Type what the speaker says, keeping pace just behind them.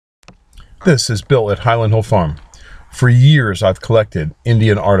This is Bill at Highland Hill Farm. For years, I've collected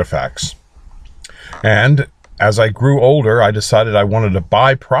Indian artifacts. And as I grew older, I decided I wanted to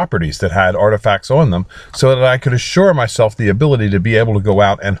buy properties that had artifacts on them so that I could assure myself the ability to be able to go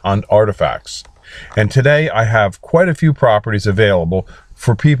out and hunt artifacts. And today, I have quite a few properties available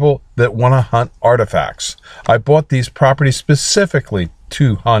for people that want to hunt artifacts. I bought these properties specifically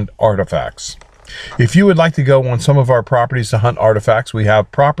to hunt artifacts. If you would like to go on some of our properties to hunt artifacts, we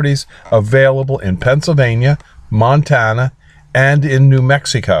have properties available in Pennsylvania, Montana, and in New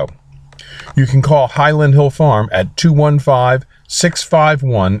Mexico. You can call Highland Hill Farm at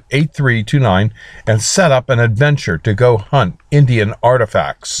 215-651-8329 and set up an adventure to go hunt Indian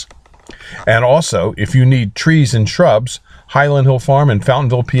artifacts. And also, if you need trees and shrubs, Highland Hill Farm in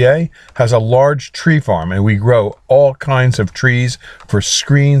Fountainville, PA has a large tree farm, and we grow all kinds of trees for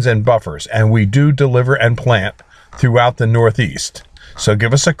screens and buffers, and we do deliver and plant throughout the Northeast. So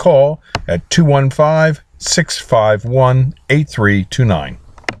give us a call at 215-651-8329.